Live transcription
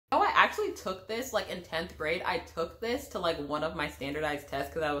actually took this like in 10th grade. I took this to like one of my standardized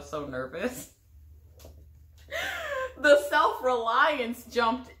tests because I was so nervous. The self-reliance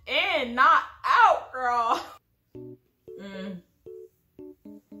jumped in, not out, girl.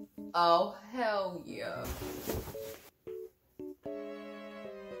 Oh, hell yeah.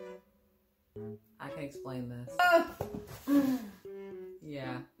 I can explain this.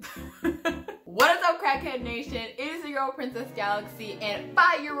 Yeah. What is up, Crackhead Nation? It is your girl, Princess Galaxy, and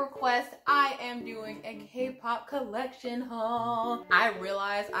by your request, I am doing a K-pop collection haul. I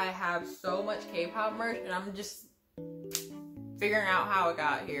realize I have so much K-pop merch, and I'm just figuring out how it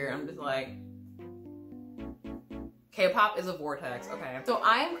got here. I'm just like, K-pop is a vortex, okay? So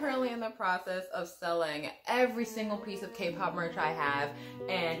I am currently in the process of selling every single piece of K-pop merch I have,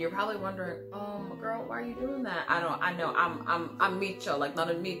 and you're probably wondering, oh, girl, why are you doing that? I know, I'm Micho, like not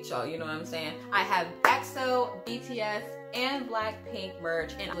a Micho, you know what I'm saying? I have EXO, BTS, and Blackpink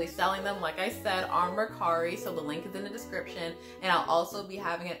merch, and I'll be selling them, like I said, on Mercari, so the link is in the description, and I'll also be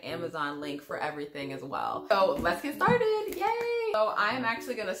having an Amazon link for everything as well. So let's get started, yay! So I am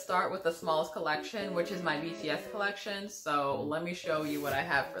actually gonna start with the smallest collection, which is my BTS collection, so let me show you what I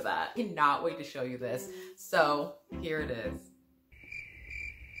have for that. I cannot wait to show you this. So here it is.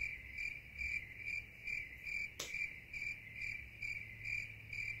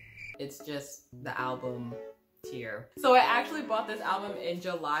 It's just the album tier. So I actually bought this album in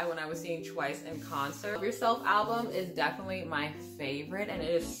July when I was seeing Twice in concert. Love Yourself album is definitely my favorite, and it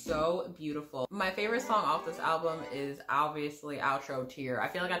is so beautiful. My favorite song off this album is obviously Outro Tear. I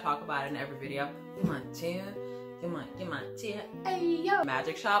feel like I talk about it in every video. Give my tear, give my tear, hey yo.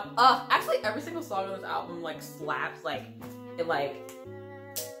 Magic Shop. Actually every single song on this album like slaps, like it like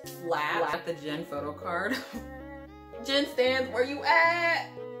slaps. At the Jen photo card. Jen stands, where you at?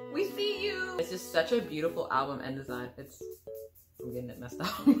 We see you. It's just such a beautiful album and design. I'm getting it messed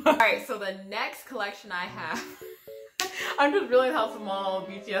up. All right, so the next collection I have, I'm just realizing how small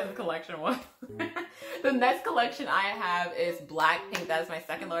BTS's collection was. The next collection I have is Blackpink. That is my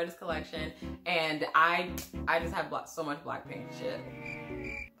second largest collection, and I just have so much Blackpink shit.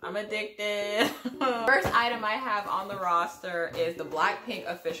 I'm addicted. First item I have on the roster is the Blackpink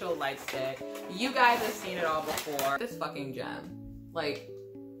official light stick. You guys have seen it all before. This fucking gem, like.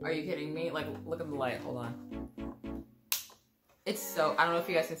 Are you kidding me? Like, look at the light, hold on. It's so, I don't know if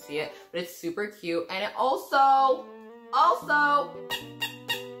you guys can see it, but it's super cute. And it also,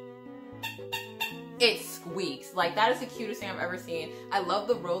 it squeaks. Like, that is the cutest thing I've ever seen. I love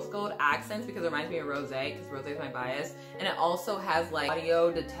the rose gold accents because it reminds me of Rose, because Rose is my bias. And it also has like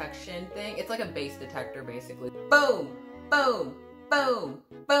audio detection thing. It's like a bass detector, basically. Boom, boom, boom,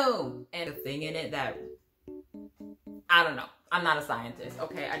 boom. And a thing in it that, I don't know. I'm not a scientist,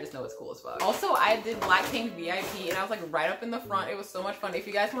 okay? I just know it's cool as fuck. Also, I did Blackpink VIP, and I was like right up in the front. It was so much fun. If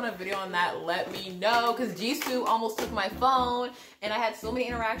you guys want a video on that, let me know, because Jisoo almost took my phone, and I had so many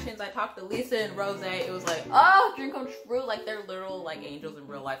interactions. I talked to Lisa and Rose. It was like, oh, dream come true. Like, they're literal like angels in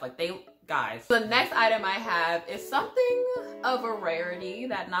real life. Like, guys. The next item I have is something of a rarity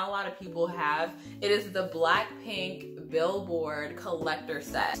that not a lot of people have. It is the Blackpink Billboard collector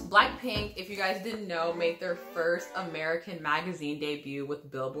set. Blackpink, if you guys didn't know, made their first American magazine debut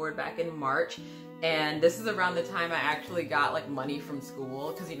with Billboard back in March. And this is around the time I actually got like money from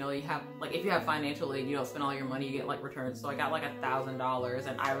school, because you know, you have like, if you have financial aid, you don't spend all your money, you get like returns. So I got like $1,000,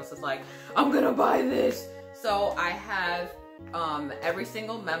 and I was just like, I'm gonna buy this. So I have every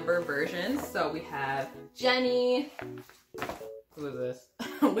single member version. So we have Jennie, who is this?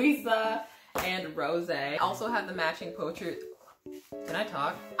 Lisa, and Rose. I also have the matching posters. Can I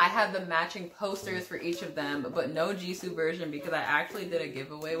talk? I have the matching posters for each of them, but no Jisoo version because I actually did a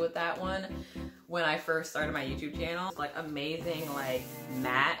giveaway with that one when I first started my YouTube channel. It's like amazing, like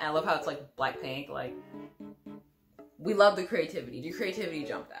matte. I love how it's like Blackpink, like we love the creativity. The creativity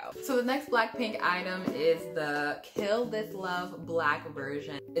jumped out. So the next Blackpink item is the Kill This Love Black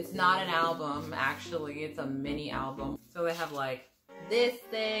version. It's not an album, actually. It's a mini album. So they have like this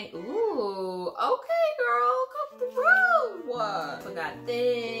thing. Ooh, okay, girl, come through. So I got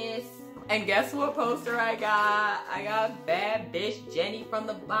this. And guess what poster I got? I got Bad Bitch Jennie from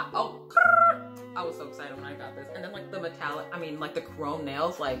the box. Oh, I was so excited when I got this. And then like the metallic, like the chrome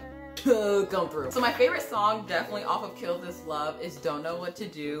nails, like come through. So my favorite song definitely off of Kill This Love is Don't Know What to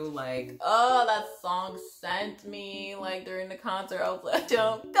Do. Like, oh, that song sent me like during the concert. I was like,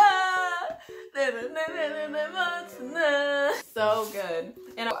 don't go. So good.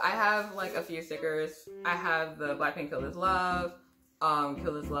 And I have like a few stickers. I have the Blackpink Kill This Love,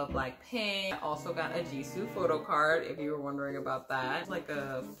 Kill This Love Blackpink. I also got a Jisoo photo card if you were wondering about that. It's like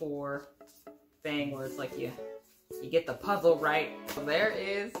a 4 thing where it's like you get the puzzle right. So there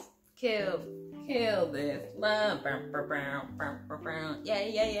is Kill this. Yeah.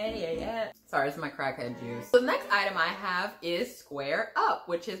 Sorry, this is my crackhead juice. The next item I have is Square Up,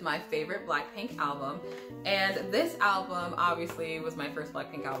 which is my favorite Blackpink album. And this album obviously was my first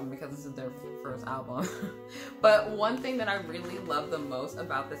Blackpink album because this is their first album. But one thing that I really love the most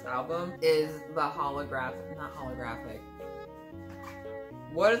about this album is the not holographic.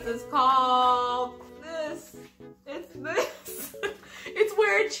 What is this called? It's this. It's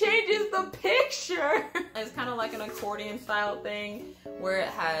where it changes the picture. It's kind of like an accordion style thing where it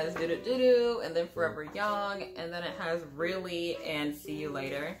has do-do-do-do and then Forever Young, and then it has Really and See You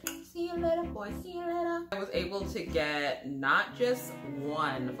Later. See you later, boy, see you later. I was able to get not just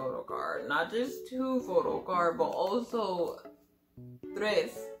one photo card, not just two photo card, but also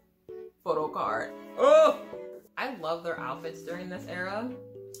tres photo card. Oh! I love their outfits during this era.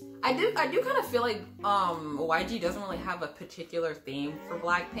 I do kind of feel like YG doesn't really have a particular theme for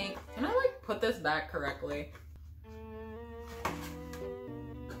Blackpink. Can I like put this back correctly?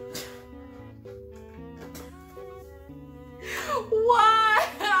 Why?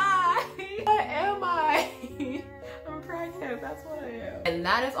 What am I? I'm crackhead, that's what I am. And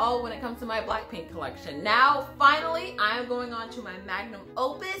that is all when it comes to my Blackpink collection. Now, finally, I am going on to my magnum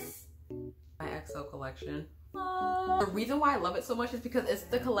opus, my EXO collection. The reason why I love it so much is because it's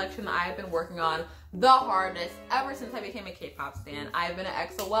the collection that I've been working on the hardest ever since I became a K-pop stan. I've been at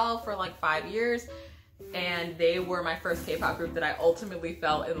EXO for like 5 years, and they were my first K-pop group that I ultimately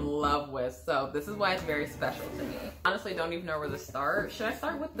fell in love with. So this is why it's very special to me. Honestly, don't even know where to start. Should I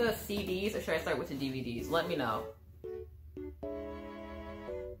start with the CDs or should I start with the DVDs? Let me know.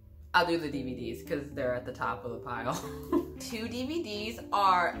 I'll do the DVDs because they're at the top of the pile. 2 DVDs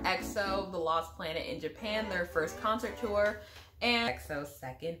are EXO, The Lost Planet in Japan, their first concert tour, and EXO's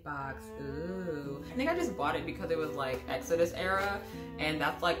second box. Ooh. I think I just bought it because it was like Exodus era, and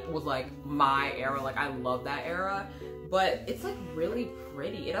that's like was like my era. Like I love that era. But it's like really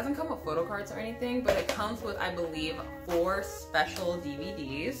pretty. It doesn't come with photo cards or anything, but it comes with, I believe, 4 special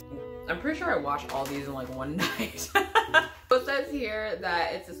DVDs. I'm pretty sure I watched all these in like one night. So it says here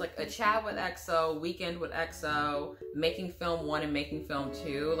that it's just like a chat with EXO, weekend with EXO, making film 1 and making film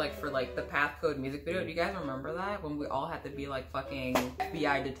 2, like for like the Path Code music video. Do you guys remember that? When we all had to be like fucking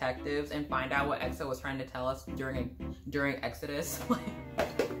FBI detectives and find out what EXO was trying to tell us during Exodus.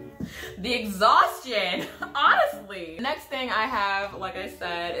 The exhaustion, honestly. The next thing I have, like I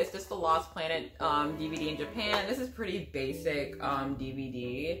said, is just the Lost Planet DVD in Japan. This is pretty basic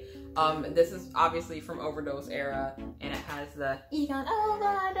DVD. This is obviously from Overdose era, and it has the Egon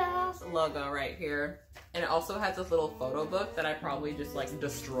Overdose logo right here. And it also has this little photo book that I probably just like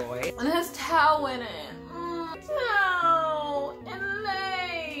destroyed. And it has Tao in it. Tao and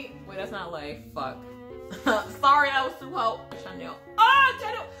Lay. Wait, that's not Lay. Fuck. Sorry, that was too hot. Chanyeol. Ah,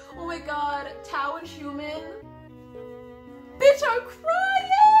 Chanyeol. Oh my god, Tao and Schumann. Bitch, I'm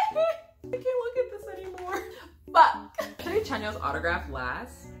crying. I can't look at this anymore. Fuck. Show you Chanyeol's autograph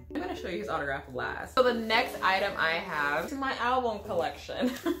last. I'm gonna show you his autograph last. So the next item I have is my album collection.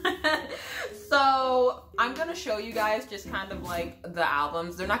 So I'm gonna show you guys just kind of like the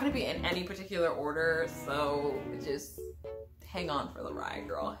albums. They're not gonna be in any particular order, so just hang on for the ride,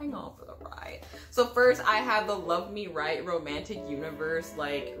 girl. Hang on for the ride. So first I have the Love Me Right Romantic Universe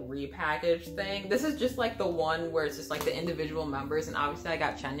like repackaged thing. This is just like the one where it's just like the individual members, and obviously I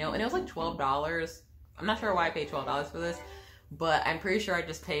got Chanyeol and it was like $12. I'm not sure why I paid $12 for this, but I'm pretty sure I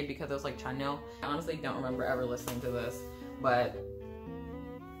just paid because it was like Chanyeol. I honestly don't remember ever listening to this, but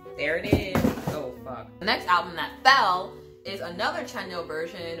there it is. Oh fuck. The next album that fell is another Chanyeol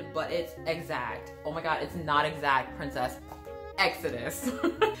version, but it's Exact. Oh my god, it's not Exact, princess. Exodus.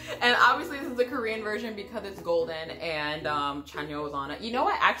 And obviously this is the Korean version because it's golden and Chanyeol was on it. You know,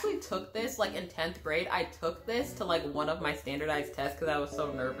 I actually took this like in 10th grade. I took this to like one of my standardized tests because I was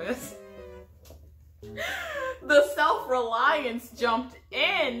so nervous. The self-reliance jumped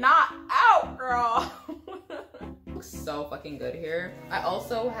in, not out, girl. Looks so fucking good here. I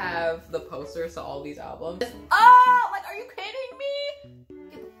also have the posters to all these albums. Oh, like, are you kidding me?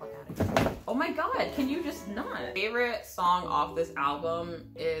 Get the fuck out of here. Oh my god, can you just not? Favorite song off this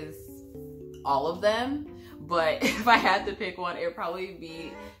album is all of them, but if I had to pick one, it would probably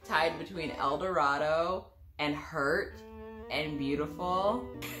be tied between El Dorado and Hurt and Beautiful.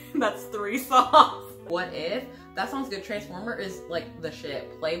 That's 3 songs. What If? That song's good. Transformer is like the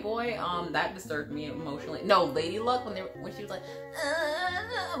shit. Playboy, that disturbed me emotionally. No, Lady Luck, when she was like,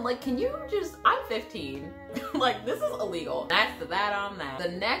 I'm like, can you just, I'm 15. Like, this is illegal. That's that on that. The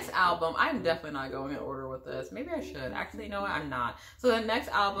next album, I'm definitely not going in order with this. Maybe I should. Actually, you know what? I'm not. So the next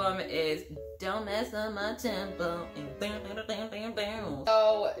album is Don't Mess Up My Tempo.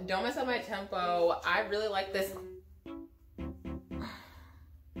 So Don't Mess Up My Tempo. I really like this.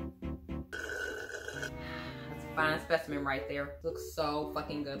 Fine specimen right there. Looks so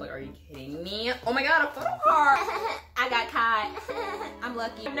fucking good. Like, are you kidding me? Oh my god, a photo card! I got Kai. I'm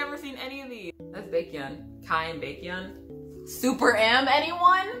lucky. I've never seen any of these. That's Baekhyun. Kai and Baekhyun. Super M,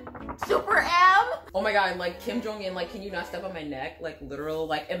 anyone? Super M? Oh my god, like Kim Jong-un, like, can you not step on my neck? Like, literal,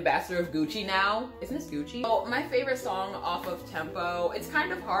 like, ambassador of Gucci now. Isn't this Gucci? Oh, my favorite song off of Tempo. It's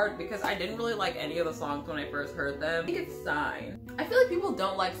kind of hard because I didn't really like any of the songs when I first heard them. I think it's Sign. I feel like people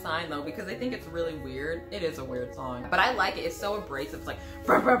don't like Sign though because they think it's really weird. It is a weird song, but I like it. It's so abrasive. It's like,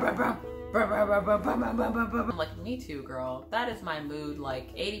 I'm like, me too, girl. That is my mood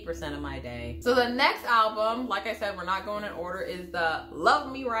like 80% of my day. So the next album, like I said, we're not going in order, is the Love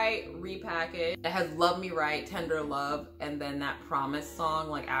Me Right repackage. It has Love Me Right, Tender Love, and then that Promise song,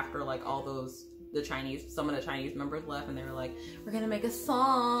 like after like all those, some of the Chinese members left and they were like, we're gonna make a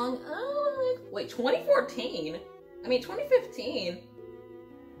song. Oh, wait, 2014? I mean, 2015.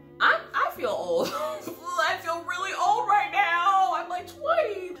 I feel old. I feel really old right now. I'm like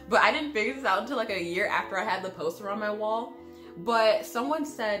 20. But I didn't figure this out until like a year after I had the poster on my wall. But someone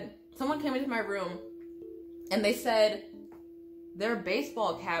came into my room and they said, they're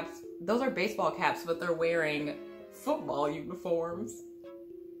baseball caps. Those are baseball caps, but they're wearing football uniforms.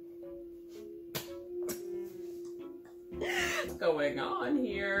 What's going on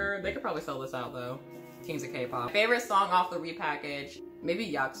here? They could probably sell this out though. Kings of K-pop. Favorite song off the repackage,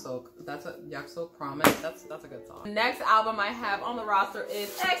 maybe Yaksok. That's a Yaksok Promise. That's a good song. Next album I have on the roster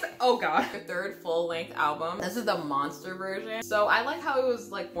is oh god, the third full-length album. This is the Monster version. So I like how it was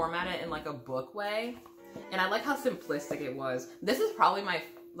like formatted in like a book way, and I like how simplistic it was. This is probably my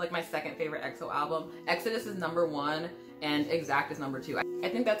second favorite EXO album. Exodus is #1 and Exact is #2. I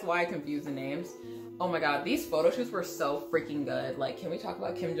think that's why I confuse the names. Oh my god, these photo shoots were so freaking good. Like, can we talk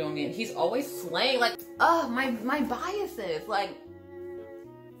about Kim Jong-un? He's always slaying. Like, my biases. Like,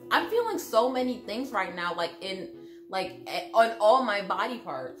 I'm feeling so many things right now, like on all my body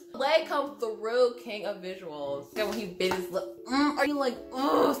parts. Leg come through, king of visuals. And when he bit his lip, are you like,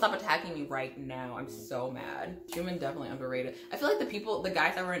 oh, stop attacking me right now. I'm so mad. Human definitely underrated. I feel like the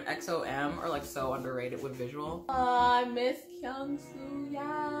guys that were in XOM are like so underrated with visual. I miss Kyungsu,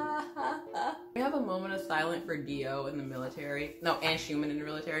 yeah. We have a moment of silence for Dio in the military. No, and Schumann in the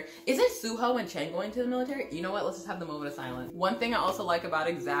military. Isn't Suho and Chen going to the military? You know what? Let's just have the moment of silence. One thing I also like about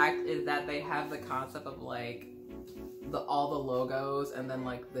Exact is that they have the concept of like all the logos and then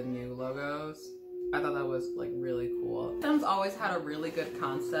like the new logos. I thought that was like really cool. Tim's always had a really good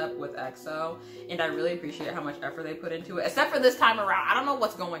concept with EXO, and I really appreciate how much effort they put into it. Except for this time around, I don't know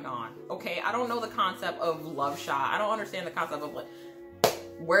what's going on. Okay, I don't know the concept of Love Shot. I don't understand the concept of like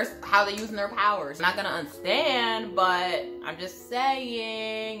how they're using their powers. I'm not gonna understand, but I'm just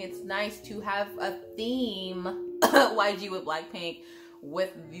saying it's nice to have a theme. YG with Blackpink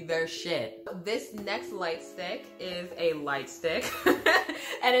with their shit. This next light stick is a light stick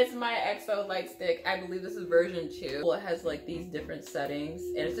and it's my EXO light stick. I believe this is version 2. Well, it has like these different settings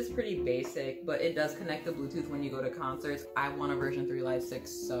and it's just pretty basic, but it does connect to Bluetooth when you go to concerts. I want a version 3 light stick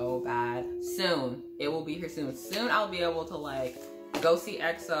so bad. Soon. It will be here soon. Soon I'll be able to like go see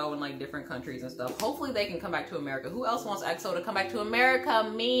EXO in like different countries and stuff. Hopefully they can come back to America. Who else wants EXO to come back to America?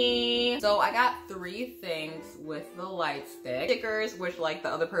 Me. So I got 3 things with the light stick. Stickers, which like the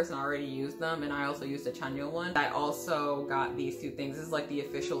other person already used them, and I also used the chanyeol one. I also got these 2 things. This is like the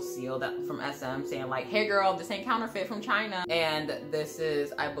official seal that from SM saying like, hey girl, this ain't counterfeit from China. And this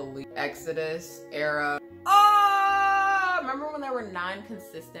is, I believe, Exodus era. Oh! Remember when there were 9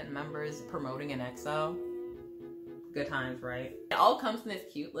 consistent members promoting an EXO? Good times, right? It all comes in this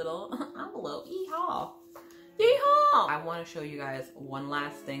cute little envelope. Yeehaw! Yeehaw! I want to show you guys one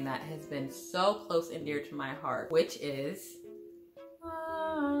last thing that has been so close and dear to my heart, which is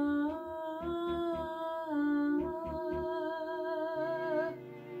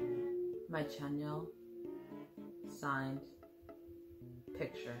my chanyeol signed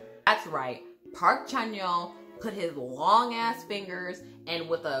picture. That's right. Park Chanyeol put his long ass fingers and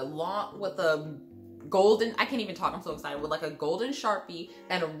with a golden, I can't even talk, I'm so excited, with like a golden Sharpie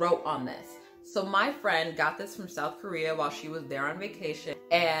and wrote on this. So my friend got this from South Korea while she was there on vacation,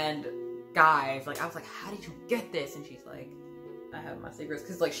 and guys, like I was like, how did you get this? And she's like, I have my secrets,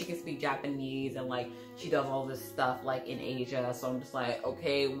 because like she can speak Japanese and like she does all this stuff like in Asia. So I'm just like,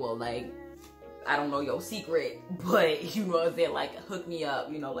 okay, well, like I don't know your secret, but you know what I'm saying, like hook me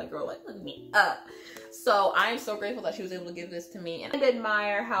up, you know, like girl, like hook me up. So I'm so grateful that she was able to give this to me, and I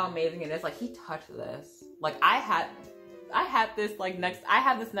admire how amazing it is. Like he touched this. Like I had this like I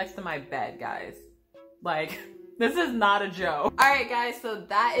have this next to my bed, guys. Like this is not a joke. All right, guys, so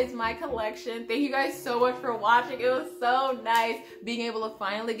that is my collection. Thank you guys so much for watching. It was so nice being able to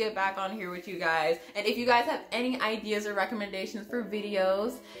finally get back on here with you guys. And if you guys have any ideas or recommendations for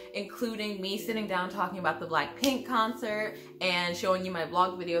videos, including me sitting down talking about the Blackpink concert and showing you my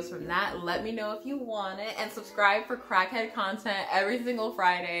vlog videos from that, let me know if you want it. And subscribe for crackhead content every single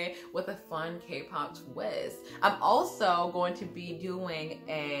Friday with a fun K-pop twist. I'm also going to be doing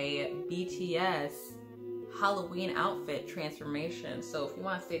a BTS Halloween outfit transformation, so if you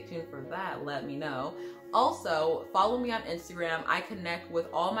want to stay tuned for that, let me know. Also, follow me on Instagram. I connect with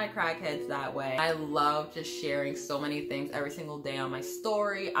all my crackheads that way. I love just sharing so many things every single day on my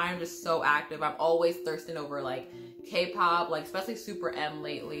story. I'm just so active. I'm always thirsting over like K-pop, like especially Super M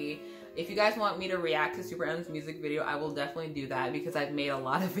lately. If you guys want me to react to Super M's music video, I will definitely do that because I've made a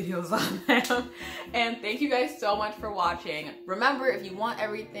lot of videos on them. And thank you guys so much for watching. Remember, if you want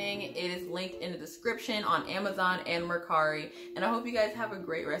everything, it is linked in the description on Amazon and Mercari. And I hope you guys have a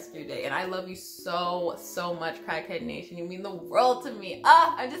great rest of your day. And I love you so, so much, Crackhead Nation. You mean the world to me.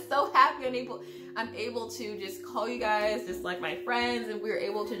 I'm just so happy I'm able to just call you guys just like my friends, and we're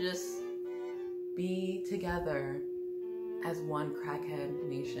able to just be together as one Crackhead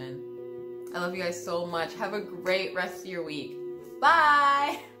Nation. I love you guys so much. Have a great rest of your week.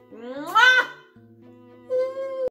 Bye! Mwah!